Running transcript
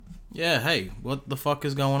Yeah, hey, what the fuck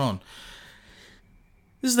is going on?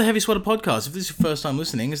 This is the Heavy Sweater Podcast. If this is your first time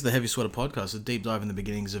listening, this is the Heavy Sweater Podcast, a deep dive in the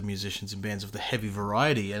beginnings of musicians and bands of the heavy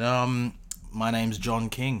variety. And my name's John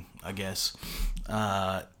King, I guess.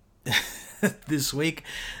 This week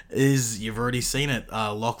is, you've already seen it,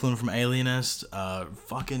 Lachlan from Alienist.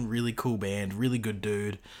 Fucking really cool band, really good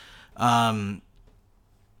dude.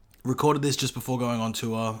 Recorded this just before going on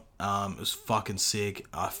tour. It was fucking sick.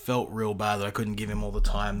 I felt real bad that I couldn't give him all the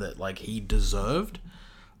time that he deserved.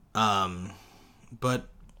 But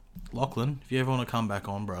Lachlan, if you ever want to come back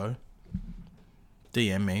on, bro,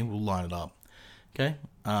 DM me. We'll line it up. Okay.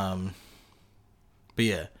 But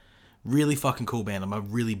yeah, really fucking cool band. I'm a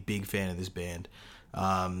really big fan of this band.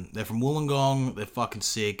 They're from Wollongong. They're fucking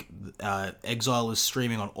sick. Exile is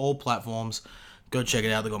streaming on all platforms. Go check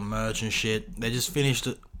it out. They got merch and shit. They just finished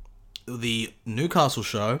the Newcastle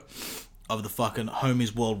show of the fucking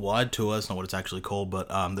Homies Worldwide tour. It's not what it's actually called, but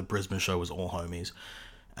the Brisbane show was all homies.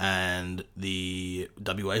 And the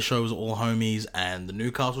WA show was all homies. And the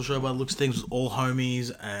Newcastle show, by the looks of things, was all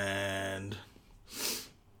homies. And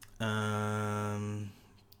the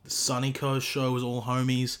Sunny Coast show was all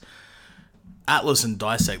homies. Atlas and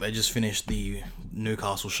Dissect, they just finished the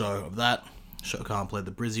Newcastle show of that. Show can't play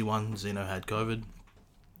the Brizzy one. Zeno had COVID.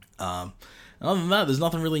 Other than that, there's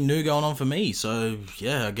nothing really new going on for me. So,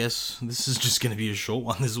 yeah, I guess this is just going to be a short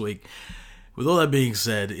one this week. With all that being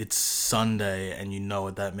said, it's Sunday, and you know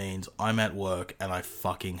what that means. I'm at work, and I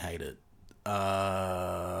fucking hate it.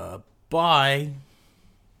 Bye.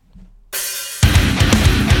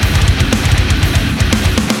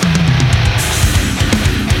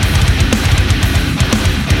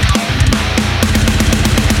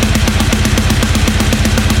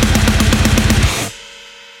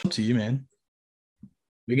 Up to you, man.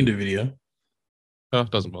 We can do video. Oh,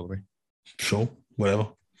 it doesn't bother me. Sure, whatever.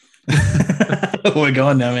 We're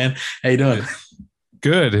going now, man. How you doing?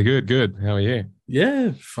 Good. How are you?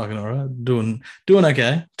 Yeah, fucking all right. Doing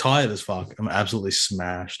okay. Tired as fuck. I'm absolutely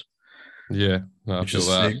smashed. Yeah, no, I feel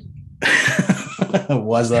that.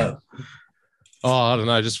 Why's that? Oh, I don't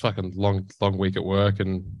know. Just fucking long week at work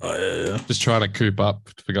and just trying to coop up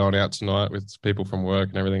for going out tonight with people from work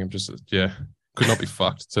and everything. I'm just, could not be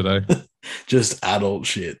fucked today. Just adult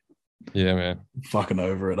shit. Yeah, man. Fucking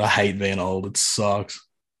over it. I hate being old. It sucks.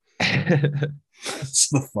 It's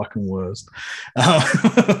the fucking worst.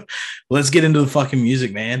 Let's get into the fucking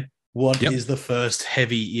music, man. What is the first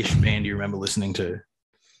heavy-ish band you remember listening to?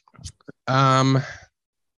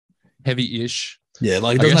 Heavy-ish. Yeah, it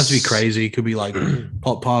doesn't have to be crazy. It could be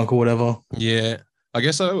pop punk or whatever. Yeah. I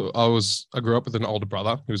guess I grew up with an older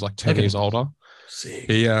brother who was 10 years older. Sick.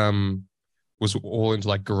 He was all into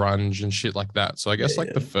grunge and shit like that. So I guess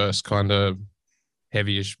the first kind of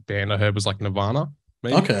heavy-ish band I heard was Nirvana.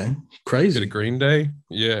 Maybe. Okay, crazy. Bit of Green Day.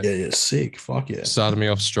 Yeah, sick. Fuck yeah. Started me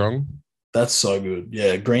off strong. That's so good.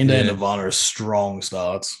 Yeah, Green Day and Nirvana are strong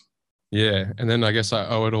starts. Yeah, and then I guess I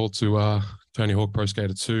owe it all to Tony Hawk Pro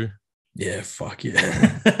Skater 2. Yeah, fuck yeah.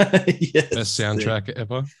 Best soundtrack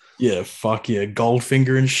ever. Yeah, fuck yeah.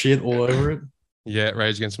 Goldfinger and shit all over it. Yeah,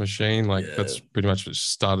 Rage Against the Machine. That's pretty much what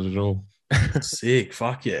started it all. Sick.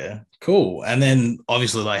 Fuck yeah. Cool. And then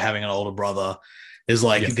obviously having an older brother is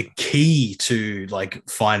the key to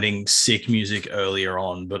finding sick music earlier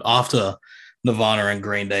on. But after Nirvana and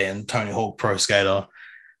Green Day and Tony Hawk Pro Skater,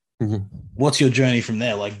 what's your journey from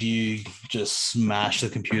there? Do you just smash the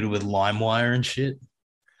computer with LimeWire and shit?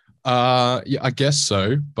 Yeah, I guess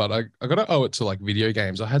so. But I gotta owe it to video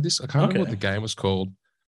games. I had this, I can't remember what the game was called.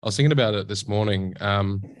 I was thinking about it this morning.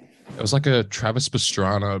 It was a Travis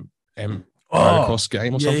Pastrana motocross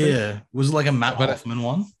game or something. Yeah. Was it a Matt Hoffman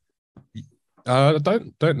one? I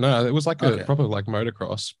don't know. It was a proper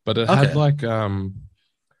motocross, but it had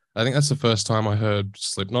I think that's the first time I heard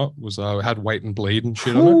Slipknot. Was it had Wait and Bleed and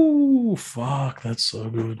shit on it. Oh fuck, that's so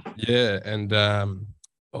good. Yeah, and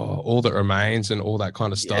All That Remains and all that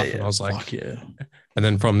kind of stuff. And I was fuck yeah. And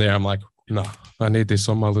then from there I'm no, I need this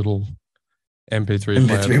on my little MP3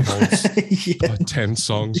 player that holds 10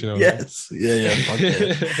 songs, Yes. Yeah. Fuck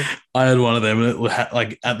yeah. I had one of them, and it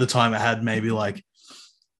had, at the time it had maybe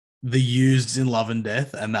The Used in Love and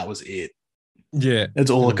Death, and that was it. Yeah. It's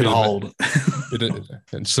all it could hold.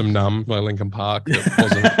 And some Numb by Linkin Park that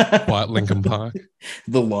wasn't quite Linkin Park.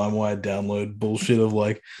 The LimeWire download bullshit of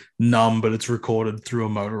Numb, but it's recorded through a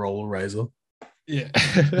Motorola Razor. Yeah.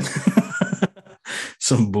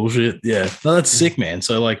 Some bullshit. Yeah. No, that's sick, man.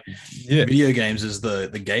 So video games is the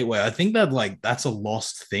gateway. I think that that's a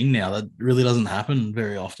lost thing now. That really doesn't happen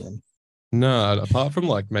very often. No, apart from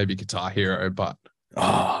maybe Guitar Hero, but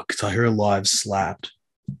Guitar Hero Live slapped.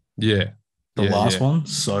 Yeah. The last one,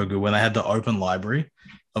 so good. When they had the open library,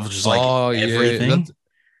 of just like Oh yeah, everything.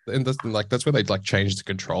 that's where they like changed the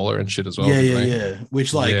controller and shit as well, Yeah, didn't yeah, they? yeah.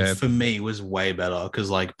 Which like Yeah. for me was way better because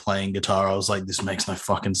like playing guitar, I was like, this makes no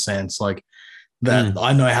fucking sense. Like that Mm,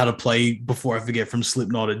 I know how to play before I forget from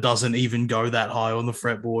Slipknot. It doesn't even go that high on the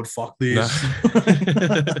fretboard. Fuck no. this.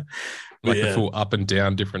 But Like the yeah. full up and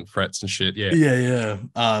down different frets and shit. Yeah. Yeah, yeah.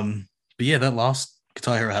 But yeah, that last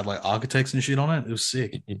guitar hero had like architects and shit on it. It was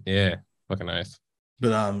sick. Yeah. Fucking oath.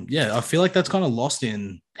 But yeah, I feel like that's kind of lost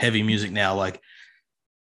in heavy music now. Like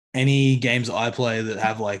any games I play that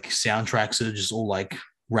have like soundtracks that are just all like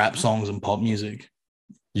rap songs and pop music.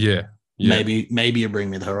 Yeah. Yeah. Maybe you bring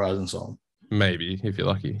me the Horizon song. Maybe if you're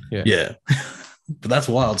lucky. Yeah. Yeah. But that's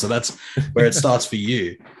wild. So that's where it starts for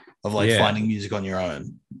you of like Yeah. finding music on your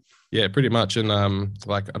own. Yeah, pretty much. And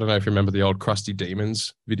like I don't know if you remember the old Krusty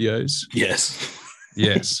Demons videos. Yes.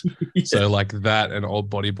 Yes. Yeah. So like that and old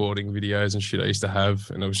bodyboarding videos and shit I used to have.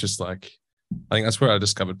 And it was just like I think that's where I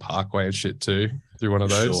discovered Parkway and shit too, through one of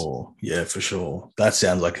those. Sure. Yeah, for sure. That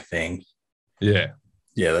sounds like a thing. Yeah.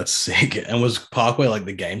 Yeah, that's sick. And was Parkway like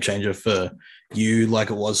the game changer for you, like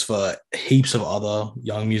it was for heaps of other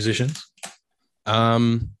young musicians?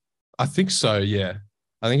 I think so, yeah.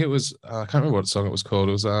 I think it was I can't remember what song it was called.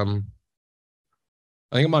 It was I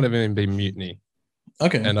think it might have even been Mutiny.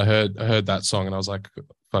 Okay. And I heard that song and I was like,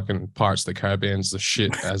 fucking Pirates of the Caribbean's the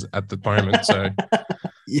shit as at the moment. So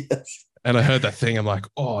Yes. and I heard that thing, I'm like,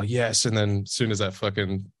 oh yes. And then as soon as that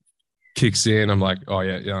fucking kicks in, I'm like, oh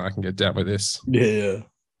yeah, I can get down with this. Yeah.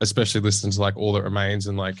 Especially listening to like All That Remains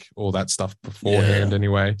and like all that stuff beforehand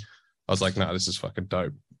anyway. I was like, no, this is fucking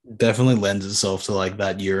dope. Definitely lends itself to like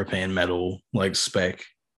that European metal like spec.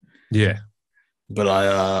 Yeah. But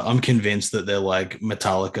I'm convinced that they're like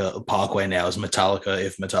Metallica. Parkway now is Metallica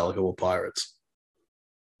if Metallica were pirates.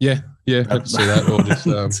 Yeah. Yeah. I can see that. Or just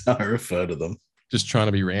That's how I refer to them. just trying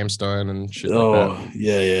to be Ramstein and shit Oh, like that.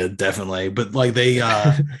 yeah, definitely. But like they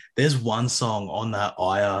there's one song on that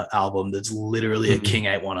Aya album that's literally a King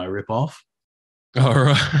 810 ripoff. All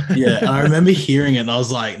right. Yeah, and I remember hearing it and I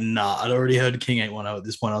was like, nah, I'd already heard King 810 at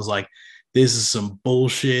this point. I was like, this is some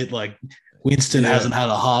bullshit. Like Winston hasn't had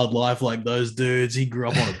a hard life like those dudes. He grew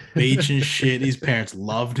up on a beach and shit. His parents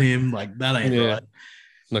loved him. Like that ain't right.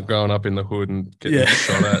 Not growing up in the hood and getting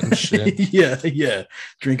shot at and shit. Yeah.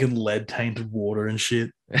 Drinking lead tainted water and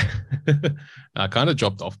shit. I kind of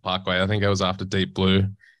dropped off Parkway. I think I was after Deep Blue.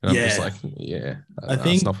 And I'm just like, I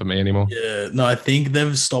think it's not for me anymore. Yeah, no, I think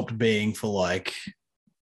they've stopped being for like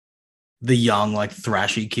the young, like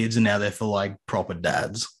thrashy kids, and now they're for like proper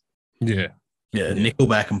dads. Yeah.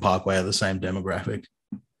 Nickelback and Parkway are the same demographic.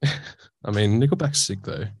 I mean, Nickelback's sick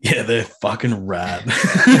though. Yeah, they're fucking rad.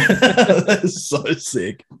 They're so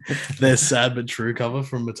sick. Their Sad But True cover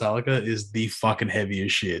from Metallica is the fucking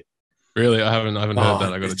heaviest shit. Really? I haven't heard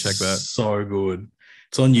that. I got to check that. So good.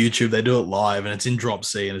 It's on YouTube. They do it live and it's in drop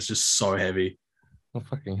C and it's just so heavy. Oh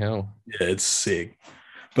fucking hell. Yeah, it's sick.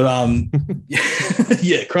 But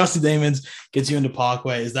yeah, Krusty Demons gets you into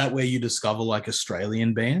Parkway. Is that where you discover like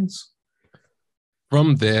Australian bands?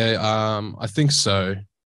 From there, I think so.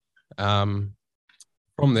 From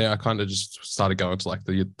there, I kind of just started going to like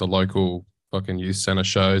the local fucking youth center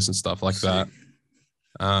shows and stuff like that.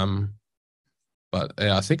 But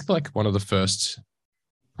yeah, I think like one of the first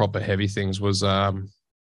proper heavy things was a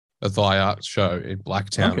Thy Art show in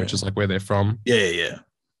Blacktown, which is like where they're from. Yeah.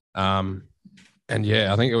 And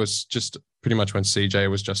yeah, I think it was just pretty much when CJ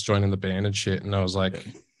was just joining the band and shit, and I was like,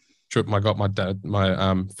 I got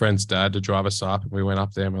my friend's dad to drive us up, and we went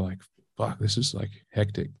up there and we're like, fuck, this is like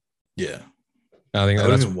hectic. Yeah. And I think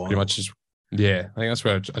that's pretty much just, I think that's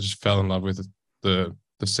where I just fell in love with the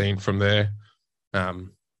scene from there.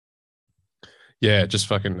 Yeah, just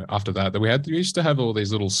fucking after that we used to have all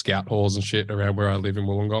these little scout halls and shit around where I live in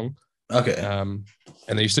Wollongong. Okay.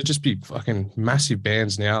 And there used to just be fucking massive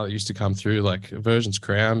bands now that used to come through, like Version's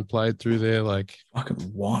Crown played through there, like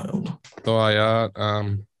fucking wild. Thy Art,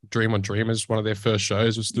 Dream on Dreamers, one of their first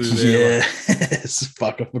shows was through there. Yes.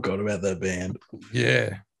 Fuck, I forgot about that band.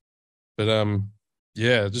 Yeah. But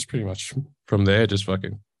yeah, just pretty much from there, just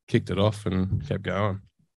fucking kicked it off and kept going.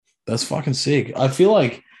 That's fucking sick. I feel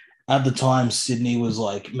like at the time Sydney was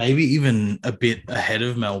like maybe even a bit ahead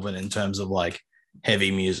of Melbourne in terms of like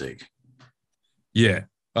heavy music. Yeah,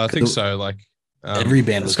 I think so. Like every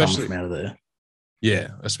band was coming from out of there. Yeah,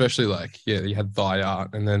 especially like you had Thy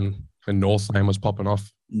Art, and then when Northlane was popping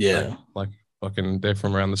off. Yeah, like fucking they're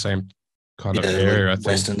from around the same kind of area. Like I think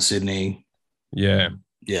Western Sydney. Yeah.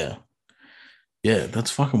 That's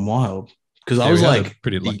fucking wild. Because I was like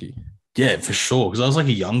pretty lucky. Yeah, for sure. Because I was like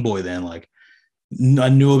a young boy then. Like I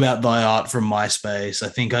knew about Thy Art from MySpace. I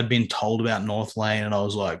think I'd been told about Northlane, and I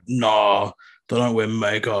was like, no, they don't wear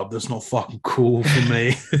makeup. That's not fucking cool for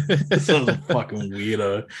me. That's a fucking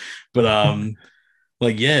weirdo. But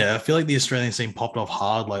like yeah, I feel like the Australian scene popped off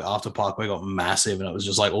hard like after Parkway got massive, and it was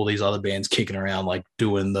just like all these other bands kicking around like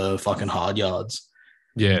doing the fucking hard yards.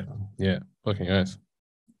 Yeah, fucking earth.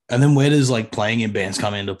 And then where does like playing in bands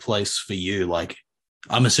come into place for you? Like,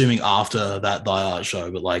 I'm assuming after that Die Art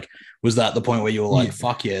show, but like, was that the point where you were like,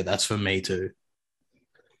 fuck yeah, that's for me too?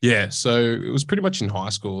 Yeah, so it was pretty much in high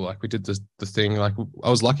school. Like we did the thing. Like I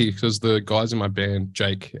was lucky because the guys in my band,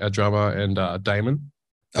 Jake, our drummer, and Damon,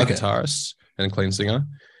 the guitarist and clean singer,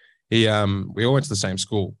 we all went to the same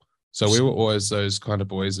school. So we were always those kind of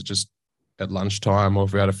boys that just at lunchtime or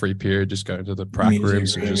if we had a free period, just go into the prac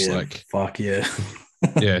rooms and just like fuck yeah.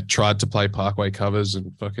 Yeah, tried to play Parkway covers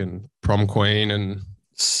and fucking Prom Queen and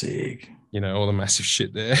sick. You know, all the massive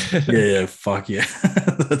shit there. yeah, fuck yeah.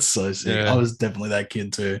 That's so sick. Yeah. I was definitely that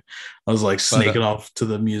kid too. I was like sneaking off to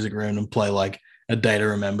the music room and play like A Day to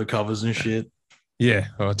Remember covers and shit. Yeah,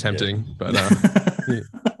 or tempting. But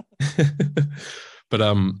but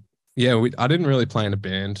I didn't really play in a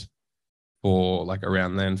band for like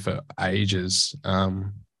around then for ages.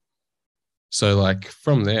 So like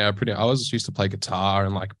from there, I was used to play guitar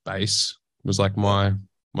and like bass was like my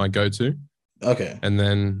go-to. Okay. And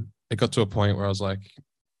then it got to a point where I was like,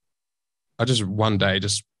 I just one day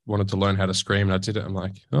just wanted to learn how to scream and I did it. I'm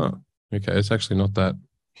like, oh, okay, it's actually not that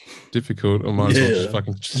difficult. I might as well just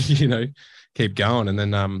fucking, keep going. And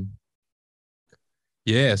then,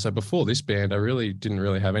 so before this band, I really didn't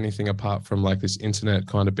really have anything apart from like this internet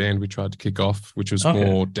kind of band we tried to kick off, which was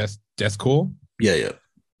more deathcore. Yeah.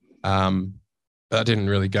 That didn't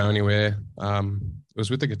really go anywhere. It was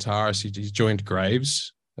with the guitarist. He joined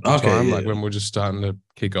Graves at the time, like when we were just starting to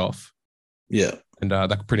kick off. Yeah. And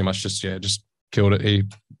that pretty much just killed it. He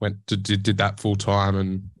went to did that full time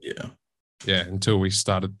and until we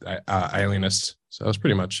started Alienist. So it was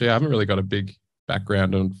pretty much, I haven't really got a big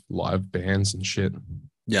background on live bands and shit.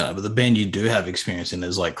 Yeah, but the band you do have experience in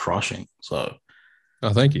is like Crushing. So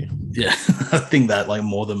thank you. Yeah, I think that like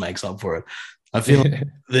more than makes up for it. I feel like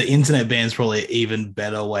the internet band's probably an even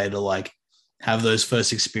better way to like have those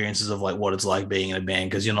first experiences of like what it's like being in a band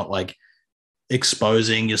because you're not like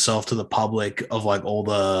exposing yourself to the public of like all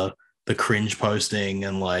the cringe posting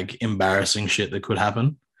and like embarrassing shit that could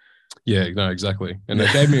happen. Yeah, no, exactly. And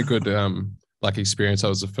it gave me a good like experience. That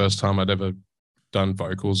was the first time I'd ever done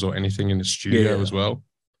vocals or anything in the studio as well.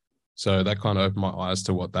 So that kind of opened my eyes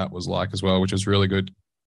to what that was like as well, which was really good.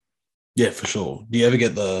 Yeah, for sure. Do you ever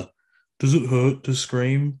get does it hurt to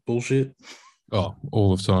scream bullshit? Oh,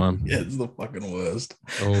 all the time. Yeah, it's the fucking worst.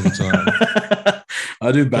 All the time.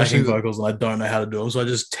 I do backing vocals and I don't know how to do them, so I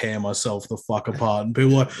just tear myself the fuck apart. And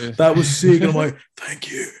people are like, that was sick. And I'm like,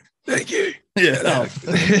 thank you. Yeah.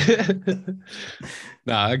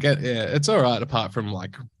 No, I get, it's all right apart from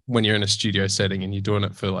like when you're in a studio setting and you're doing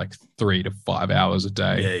it for like 3 to 5 hours a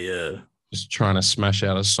day. Yeah. Just trying to smash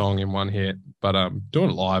out a song in one hit. But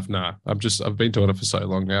doing it live, nah. I've been doing it for so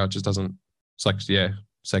long now. It just doesn't, it's like,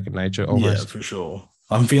 second nature almost. Yeah, for sure.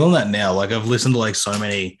 I'm feeling that now. Like I've listened to like so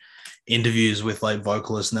many interviews with like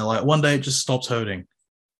vocalists and they're like, one day it just stops hurting.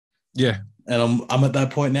 Yeah. And I'm at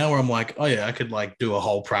that point now where I'm like, oh yeah, I could like do a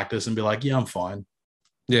whole practice and be like, yeah, I'm fine.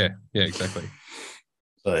 Yeah, exactly.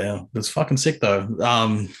 So yeah, that's fucking sick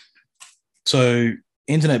though. So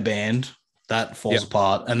internet band, that falls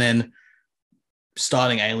apart. And then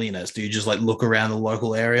starting Alienist, do you just like look around the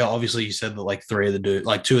local area? Obviously you said that like 2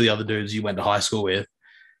 of the other dudes you went to high school with.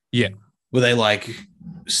 Yeah. Were they like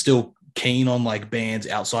still keen on like bands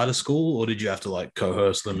outside of school or did you have to like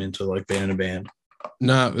coerce them into like being in a band?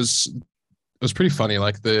 No, it was pretty funny.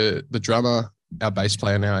 Like the drummer, our bass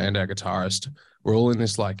player now and our guitarist were all in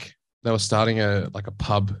this like, they were starting a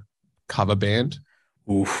pub cover band.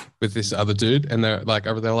 Oof. With this other dude. And they're like,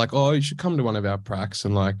 oh, you should come to one of our pracs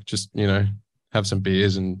and like, just, have some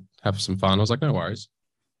beers and have some fun. I was like, no worries.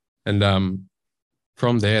 And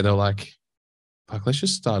from there, they're like, fuck, let's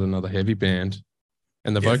just start another heavy band.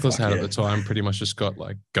 And the vocalist had at the time pretty much just got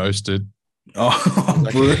like ghosted. Oh,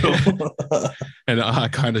 like, brutal. And I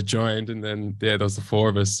kind of joined. And then, there was the 4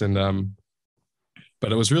 of us. And,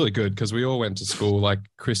 but it was really good because we all went to school. Like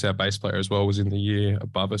Chris, our bass player as well, was in the year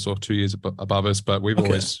above us or 2 years above us. But we've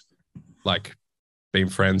always like been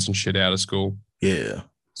friends and shit out of school. Yeah.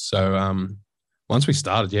 So, once we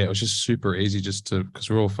started, it was just super easy because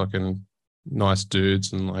we're all fucking nice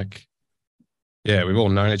dudes and like, we've all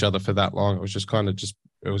known each other for that long. It was just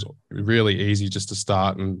it was really easy just to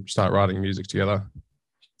start writing music together.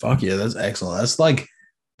 Fuck yeah, that's excellent. That's like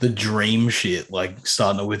the dream shit, like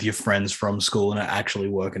starting with your friends from school and actually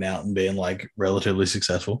working out and being like relatively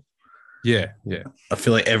successful. Yeah, yeah, I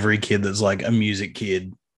feel like every kid that's like a music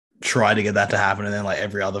kid tried to get that to happen, and then like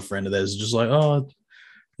every other friend of theirs is just like, oh,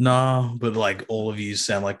 nah. But like all of you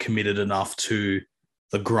sound like committed enough to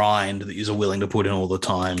the grind that you're willing to put in all the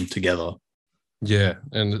time together. yeah.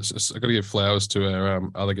 And I got to give flowers to our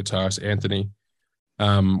other guitarist, Anthony.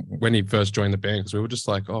 When he first joined the band, because we were just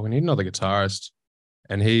like, oh, we need another guitarist.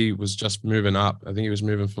 And he was just moving up. I think he was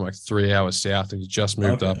moving from like 3 hours south, and he just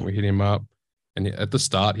moved up, and we hit him up. And at the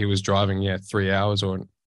start, he was driving, 3 hours or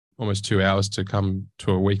almost 2 hours to come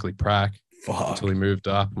to a weekly prac until he moved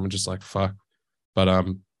up. And we're just like, fuck. But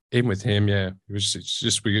even with him, it was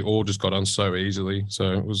just we all just got on so easily.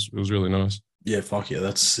 So it was really nice. Yeah, fuck yeah,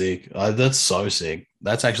 that's sick. That's so sick.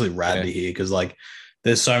 That's actually rad to hear, because like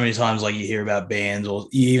there's so many times like you hear about bands, or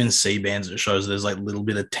you even see bands that shows there's like a little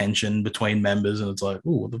bit of tension between members, and it's like,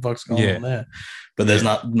 oh, what the fuck's going on there? But there's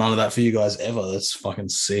none of that for you guys ever. That's fucking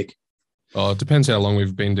sick. Oh, it depends how long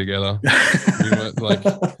we've been together. Like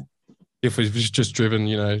if we've just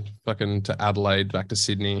driven, fucking to Adelaide back to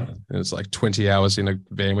Sydney, and it's like 20 hours in a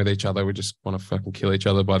van with each other, we just want to fucking kill each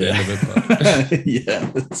other by the end of it.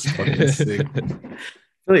 Yeah, it's fucking sick. I feel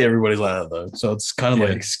like everybody's like that though, so it's kind of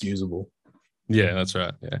like excusable. Yeah, that's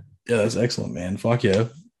right. Yeah, that's excellent, man. Fuck yeah.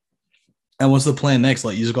 And what's the plan next?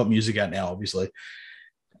 Like, you've got music out now, obviously,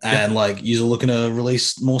 and like you're looking to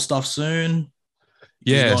release more stuff soon.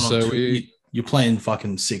 Yeah, so you're playing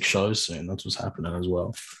fucking 6 shows soon. That's what's happening as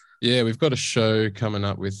well. Yeah, we've got a show coming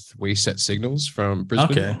up with We Set Signals from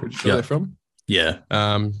Brisbane. Okay. Pretty sure they're from. Yeah.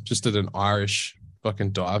 Just at an Irish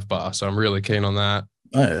fucking dive bar, so I'm really keen on that.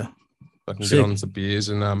 Oh yeah. Fucking get on some beers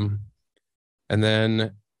and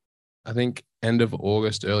then I think end of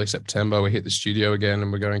August, early September, we hit the studio again,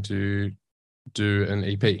 and we're going to do an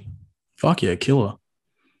EP. Fuck yeah, killer.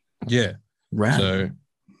 Yeah. Rad. So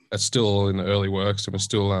that's still all in the early works, and we're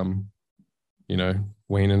still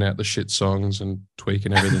weaning out the shit songs and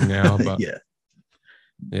tweaking everything now. But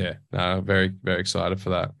very, very excited for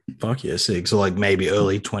that. Fuck yeah, sick. So like maybe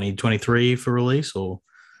early 2023 for release, or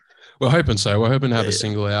we're hoping so. We're hoping to have a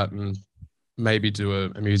single out and maybe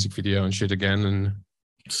do a music video and shit again. And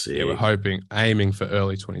we're aiming for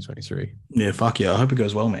early 2023. Yeah, fuck yeah. I hope it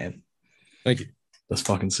goes well, man. Thank you. That's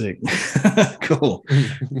fucking sick. Cool.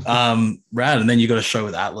 Rad. And then you got a show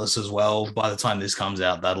with Atlas as well. By the time this comes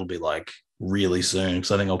out, that'll be like really soon,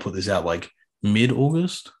 because I think I'll put this out like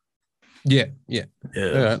mid-August. Yeah. All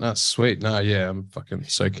right, that's sweet. No, yeah, I'm fucking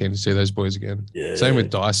so keen to see those boys again. Yeah. Same with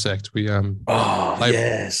Dissect. We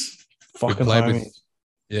yes. Fucking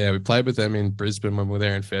we played with them in Brisbane when we were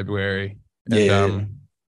there in February. And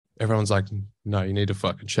everyone's like, no, you need to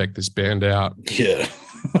fucking check this band out. Yeah.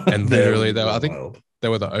 And literally I think they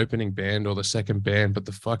were the opening band or the second band, but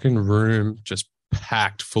the fucking room just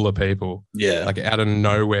packed full of people. Yeah. Like out of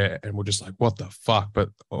nowhere. And we're just like, what the fuck? But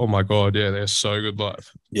oh my God, yeah, they're so good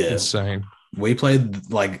live. Yeah. Insane. We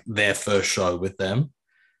played like their first show with them.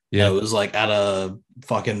 Yeah. It was like at a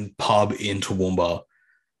fucking pub in Toowoomba.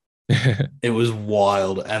 It was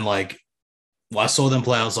wild. And like, I saw them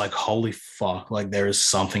play, I was like, holy fuck, like there is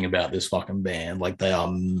something about this fucking band. Like they are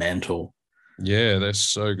mental. Yeah, they're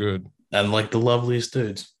so good. And like the loveliest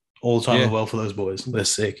dudes. All the time in the world for those boys. They're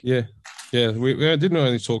sick. Yeah. Yeah. We didn't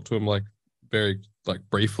only talk to them like very like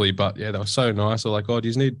briefly, but yeah, they were so nice. They're like, oh, do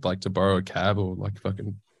you need like to borrow a cab or like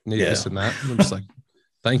fucking need this and that? And I'm just like,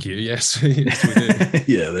 thank you. Yes. Yes, we do.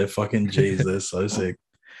 Yeah, they're fucking G's. They're so sick.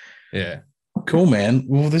 Yeah. Cool, man.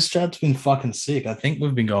 Well, this chat's been fucking sick. I think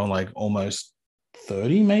we've been going like almost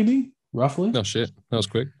 30, maybe, roughly. No shit. That was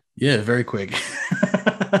quick. Yeah, very quick.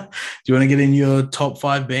 Do you want to get in your top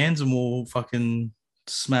 5 bands and we'll fucking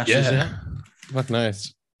smash this out? Fuck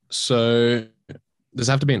nice. So does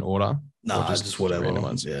it have to be in order? No, just whatever. Random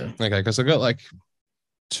ones. Yeah. Okay, because I got like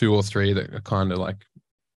 2 or 3 that are kind of like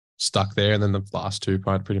stuck there, and then the last 2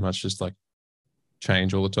 pretty much just like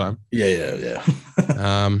change all the time. Yeah.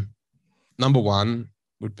 Number 1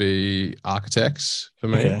 would be Architects for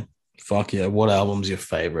me. Okay. Fuck yeah. What album's your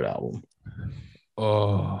favorite album?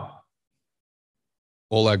 Oh,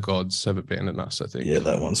 All Our Gods Have Abandoned Us, I think. Yeah,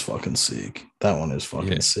 that one's fucking sick. That one is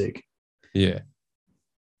fucking sick. Yeah.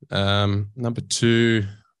 Number 2,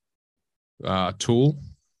 Tool.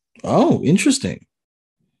 Oh, interesting.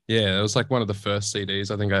 Yeah, it was like one of the first CDs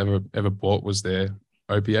I think I ever bought was their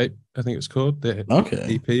Opiate, I think it's called, their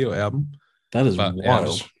EP or album. That is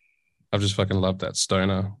wild. I've just fucking loved that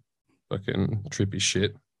stoner fucking trippy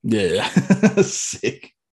shit. Yeah.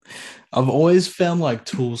 Sick. I've always found like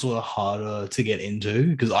Tool sort of harder to get into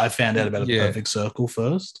because I found out about A Perfect Circle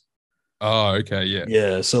first. Oh, okay, yeah.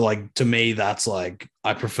 Yeah, so like to me, that's like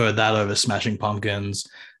I prefer that over Smashing Pumpkins.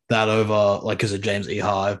 that over, like, because of James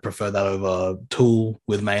Iha, I prefer that over Tool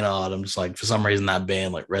with Maynard. I'm just like, for some reason, that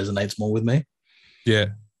band like resonates more with me. Yeah.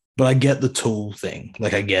 But I get the Tool thing.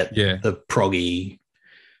 Like, I get Yeah. the proggy,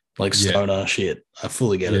 like, stoner shit. I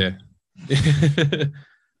fully get it.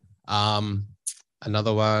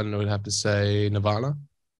 Another one I would have to say Nirvana.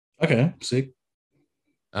 Okay, sick.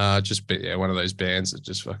 Just one of those bands that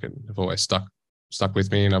just fucking have always stuck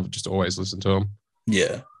with me, and I've just always listened to them.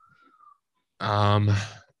 Yeah.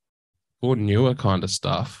 For newer kind of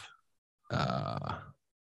stuff,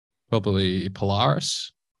 probably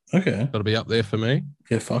Polaris. Okay. That'll be up there for me.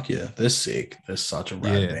 Yeah, fuck yeah. They're sick. They're such a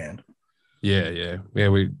rad band. Yeah.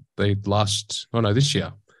 This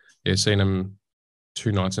year. Yeah, seen them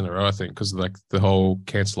 2 nights in a row, I think, because like the whole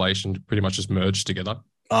cancellation pretty much just merged together.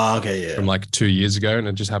 Oh, okay, yeah. From like 2 years ago, and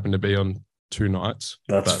it just happened to be on 2 nights.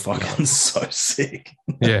 That's fucking so sick.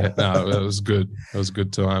 Yeah, no, it was good. It was a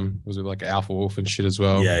good time. It was with like Alpha Wolf and shit as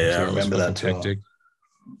well. Yeah, I remember that too. Hectic.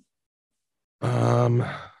 How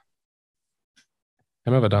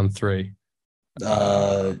have I done 3?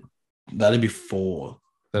 That'd be 4.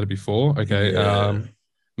 That'd be 4. Okay. Yeah.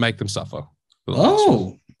 Make Them Suffer.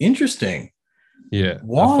 Oh, interesting. Yeah.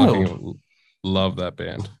 Wild. I fucking love that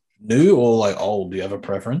band. New or like old? Do you have a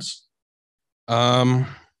preference?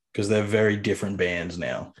 Because they're very different bands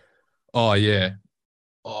now. Oh yeah.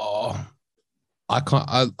 Oh,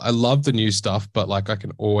 I love the new stuff, but like I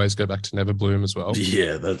can always go back to Never Bloom as well.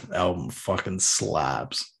 Yeah, that album fucking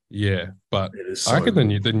slaps. Yeah, but I reckon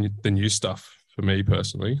the new stuff for me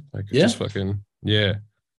personally, like just fucking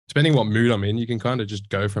depending what mood I'm in, you can kind of just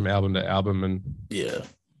go from album to album and yeah,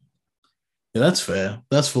 that's fair.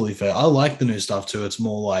 That's fully fair. I like the new stuff too. It's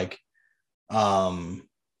more like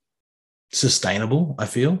sustainable, I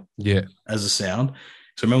feel. Yeah, as a sound.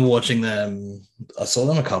 So I remember watching them. I saw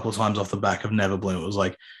them a couple of times off the back of Never Bloom. It was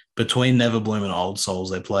like between Never Bloom and Old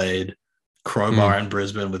Souls, they played Crowbar in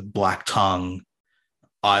Brisbane with Black Tongue,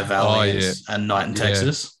 I Valiance, and Night in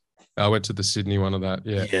Texas. I went to the Sydney one of that.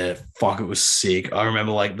 Yeah. Yeah. Fuck, it was sick. I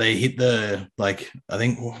remember like they hit the, like, I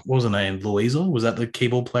think, what was her name? Louisa? Was that the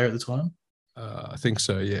keyboard player at the time? I think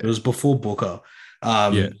so. Yeah. It was before Booker.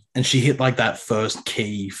 And she hit like that first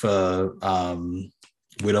key for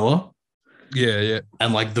Widower. Yeah.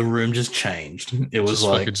 And like the room just changed. It was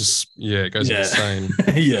like it goes insane.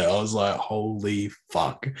 Yeah, I was like, holy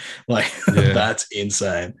fuck. Like that's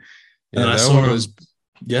insane. And I saw those.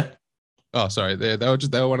 Yeah. Oh, sorry. They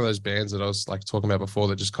were one of those bands that I was like talking about before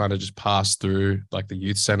that just kind of just passed through like the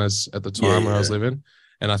youth centers at the time where I was living.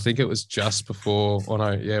 And I think it was just before,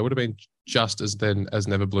 it would have been just as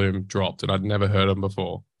Never Bloom dropped, and I'd never heard them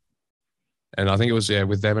before. And I think it was,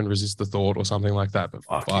 with them and Resist the Thought or something like that. But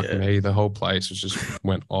fuck me, the whole place just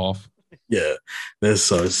went off. Yeah, they're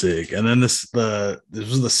so sick. And then this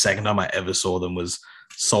was the second time I ever saw them was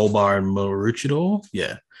Soul Bar and Maroochydore.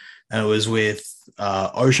 Yeah. And it was with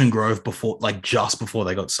Ocean Grove just before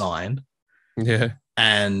they got signed. Yeah.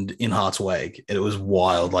 And In Heart's Wake. And it was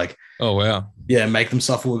wild. Like, oh, wow. Yeah, Make Them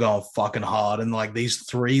Suffer were going fucking hard. And like these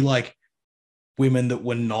 3 like women that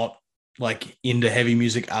were not like into heavy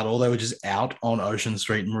music at all. They were just out on Ocean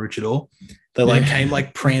Street in Maroochydore. They like came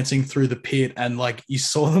like prancing through the pit, and like you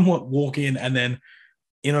saw them walk in and then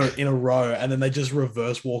in a row, and then they just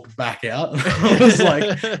reverse walked back out. I was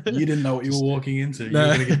like, you didn't know what you were walking into. You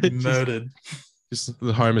were gonna get murdered. Just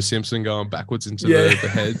the Homer Simpson going backwards into the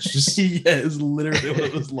hedge. Just... it's literally what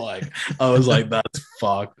it was like. I was like, that's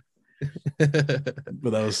fucked. But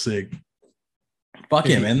that was sick. Fuck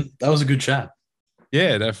yeah, man. That was a good chat.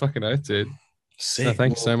 Yeah, no fucking oath, dude. Sick. No,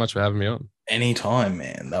 thanks so much for having me on. Anytime,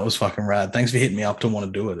 man. That was fucking rad. Thanks for hitting me up to want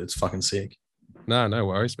to do it. It's fucking sick. No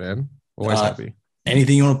worries, man. Always happy.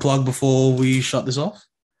 Anything you want to plug before we shut this off?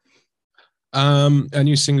 Our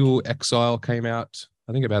new single Exile came out,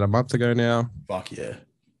 I think about a month ago now. Fuck yeah.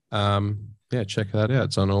 Check that out.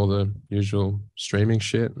 It's on all the usual streaming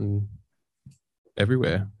shit and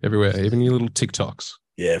everywhere, even your little TikToks.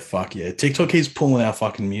 Yeah, fuck yeah. TikTok keeps pulling our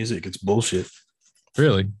fucking music. It's bullshit.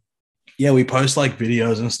 Really? Yeah, we post like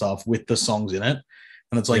videos and stuff with the songs in it.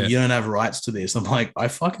 And it's like, you don't have rights to this. I'm like, I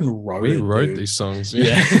fucking wrote it. We wrote these songs.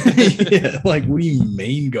 Yeah. Yeah. Like, what do you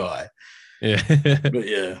mean, guy? Yeah. But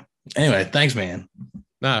yeah. Anyway, thanks, man.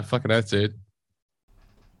 Nah, fucking oath, dude.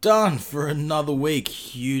 Done for another week.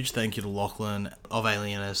 Huge thank you to Lachlan of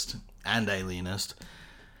Alienist and Alienist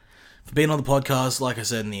for being on the podcast. Like I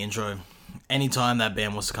said in the intro, anytime that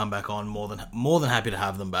band wants to come back on, more than happy to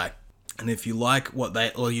have them back. And if you like what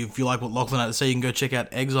Lachlan had to say, you can go check out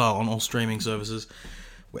Exile on all streaming services,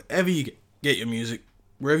 wherever you get your music.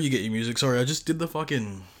 Sorry, I just did the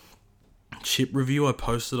fucking chip review I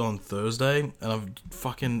posted on Thursday, and I've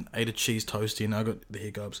fucking ate a cheese toasty and I got the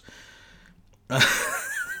hiccups. This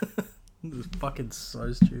is fucking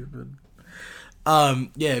so stupid.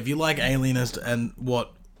 Yeah, if you like Alienist and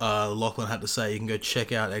what Lachlan had to say, you can go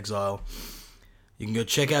check out Exile. You can go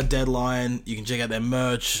check out Deadline. You can check out their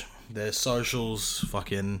merch, their socials.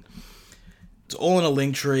 Fucking, it's all in a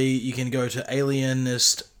link tree. You can go to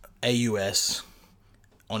Alienist AUS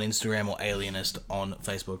on Instagram or Alienist on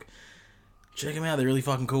Facebook. Check them out. They're really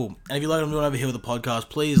fucking cool. And if you like what I'm doing over here with the podcast,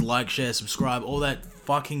 please like, share, subscribe, all that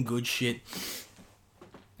fucking good shit.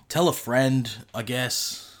 Tell a friend, I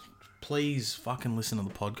guess. Please fucking listen to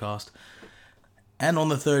the podcast. And on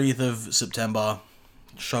the 30th of September,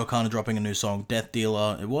 Shokan are dropping a new song, Death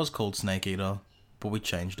Dealer. It was called Snake Eater, but we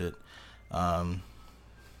changed it.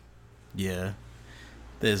 Yeah,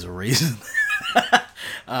 there's a reason.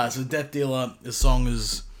 So Death Dealer, the song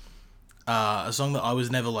is a song that I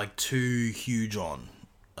was never like too huge on,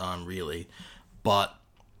 really. But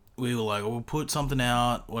we were like, we'll put something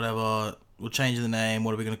out, whatever. We'll change the name.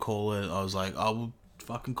 What are we gonna call it? I was like, we'll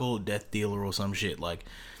fucking call it Death Dealer or some shit. Like,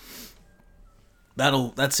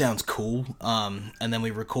 that sounds cool. And then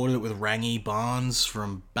we recorded it with Rangy Barnes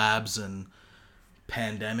from Babs and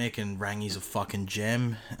Pandemic, and Rangy's a fucking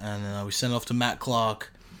gem. And then we sent it off to Matt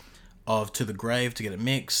Clark of To The Grave to get it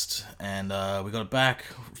mixed, and we got it back,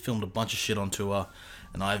 filmed a bunch of shit on tour,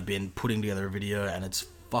 and I've been putting together a video, and it's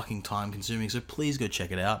fucking time consuming, so please go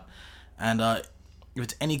check it out. And if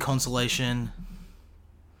it's any consolation,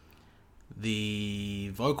 the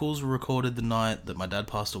vocals were recorded the night that my dad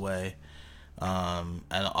passed away, and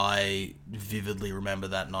I vividly remember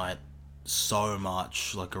that night so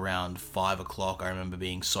much. Like around 5 o'clock, I remember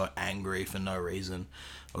being so angry for no reason.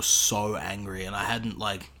 I was so angry, and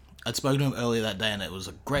I'd spoken to him earlier that day, and it was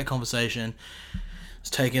a great conversation. I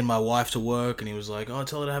was taking my wife to work, and he was like,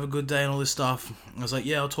 tell her to have a good day and all this stuff. I was like,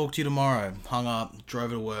 yeah, I'll talk to you tomorrow. Hung up,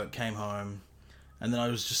 drove her to work, came home, and then I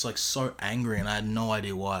was just like so angry, and I had no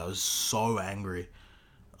idea why. I was so angry.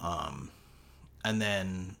 And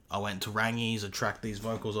then I went to Rangy's, I tracked these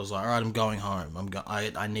vocals. I was like, alright, I'm going home.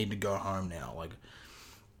 I need to go home now. Like,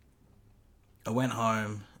 I went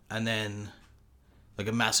home, and then like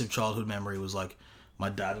a massive childhood memory was like my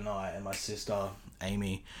dad and I and my sister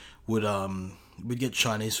Amy would we'd get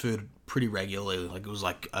Chinese food pretty regularly. Like, it was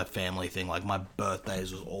like a family thing. Like, my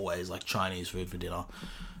birthdays was always like Chinese food for dinner.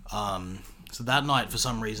 So that night, for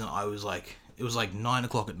some reason, I was like, it was like 9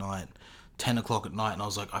 o'clock at night, 10 o'clock at night, and I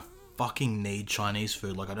was like, I fucking need Chinese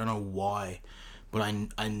food. Like, I don't know why, but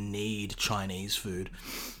I need Chinese food.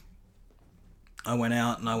 I went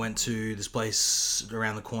out and I went to this place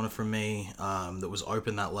around the corner from me that was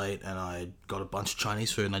open that late, and I got a bunch of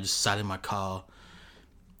Chinese food, and I just sat in my car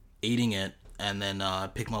eating it. And then I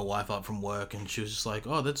picked my wife up from work, and she was just like,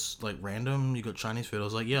 that's like random, you got Chinese food. I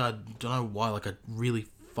was like, yeah, I don't know why, like I really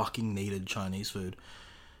fucking needed Chinese food.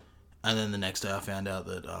 And then the next day I found out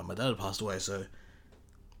that my dad had passed away. So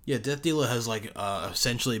yeah, Death Dealer has like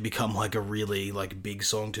essentially become like a really like big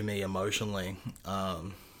song to me emotionally,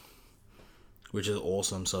 which is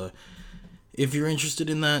awesome. So if you're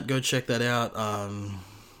interested in that, go check that out.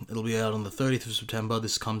 It'll be out on the 30th of September.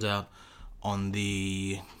 This comes out on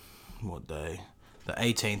the what day? The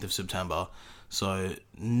 18th of September. So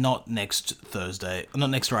not next Thursday, not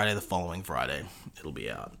next Friday, the following Friday it'll be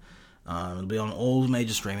out. It'll be on all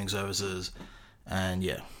major streaming services, and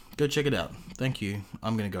yeah, go check it out. Thank you.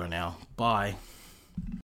 I'm gonna go now. Bye.